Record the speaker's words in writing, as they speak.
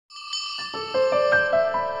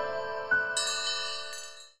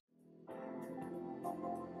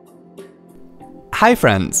Hi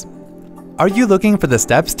friends! Are you looking for the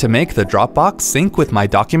steps to make the Dropbox sync with My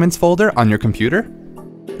Documents folder on your computer?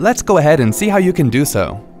 Let's go ahead and see how you can do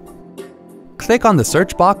so. Click on the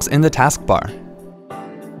search box in the taskbar.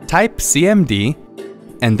 Type CMD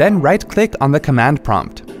and then right-click on the command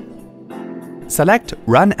prompt. Select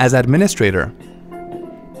Run as Administrator.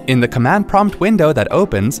 In the command prompt window that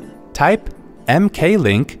opens, type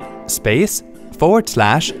mklink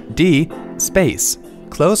 /d space,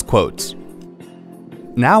 close quotes.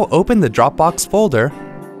 Now open the Dropbox folder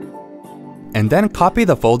and then copy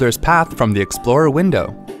the folder's path from the Explorer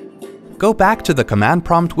window. Go back to the command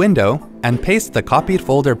prompt window and paste the copied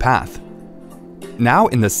folder path. Now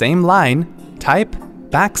in the same line, type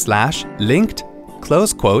 /linked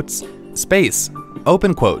close quotes space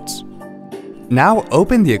open quotes. Now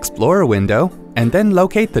open the Explorer window and then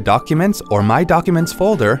locate the Documents or My Documents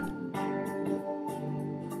folder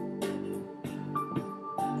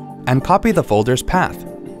and copy the folder's path.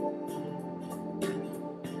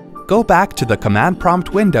 Go back to the command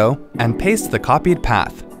prompt window and paste the copied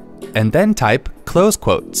path, and then type close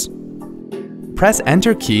quotes. Press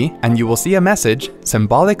Enter key and you will see a message,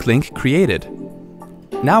 Symbolic link created.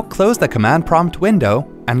 Now close the command prompt window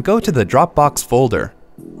and go to the Dropbox folder.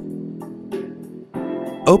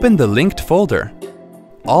 Open the linked folder.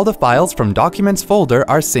 All the files from Documents folder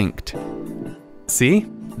are synced. See?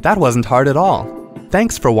 That wasn't hard at all.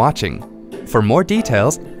 Thanks for watching. For more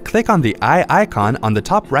details, click on the eye icon on the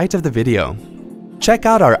top right of the video. Check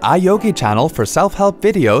out our iYogi channel for self-help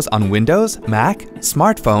videos on Windows, Mac,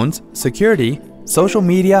 smartphones, security, social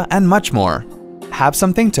media, and much more. Have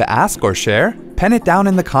something to ask or share? Pen it down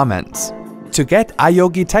in the comments. To get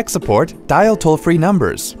iYogi tech support, dial toll-free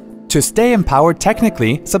numbers. To stay empowered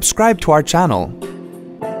technically, subscribe to our channel.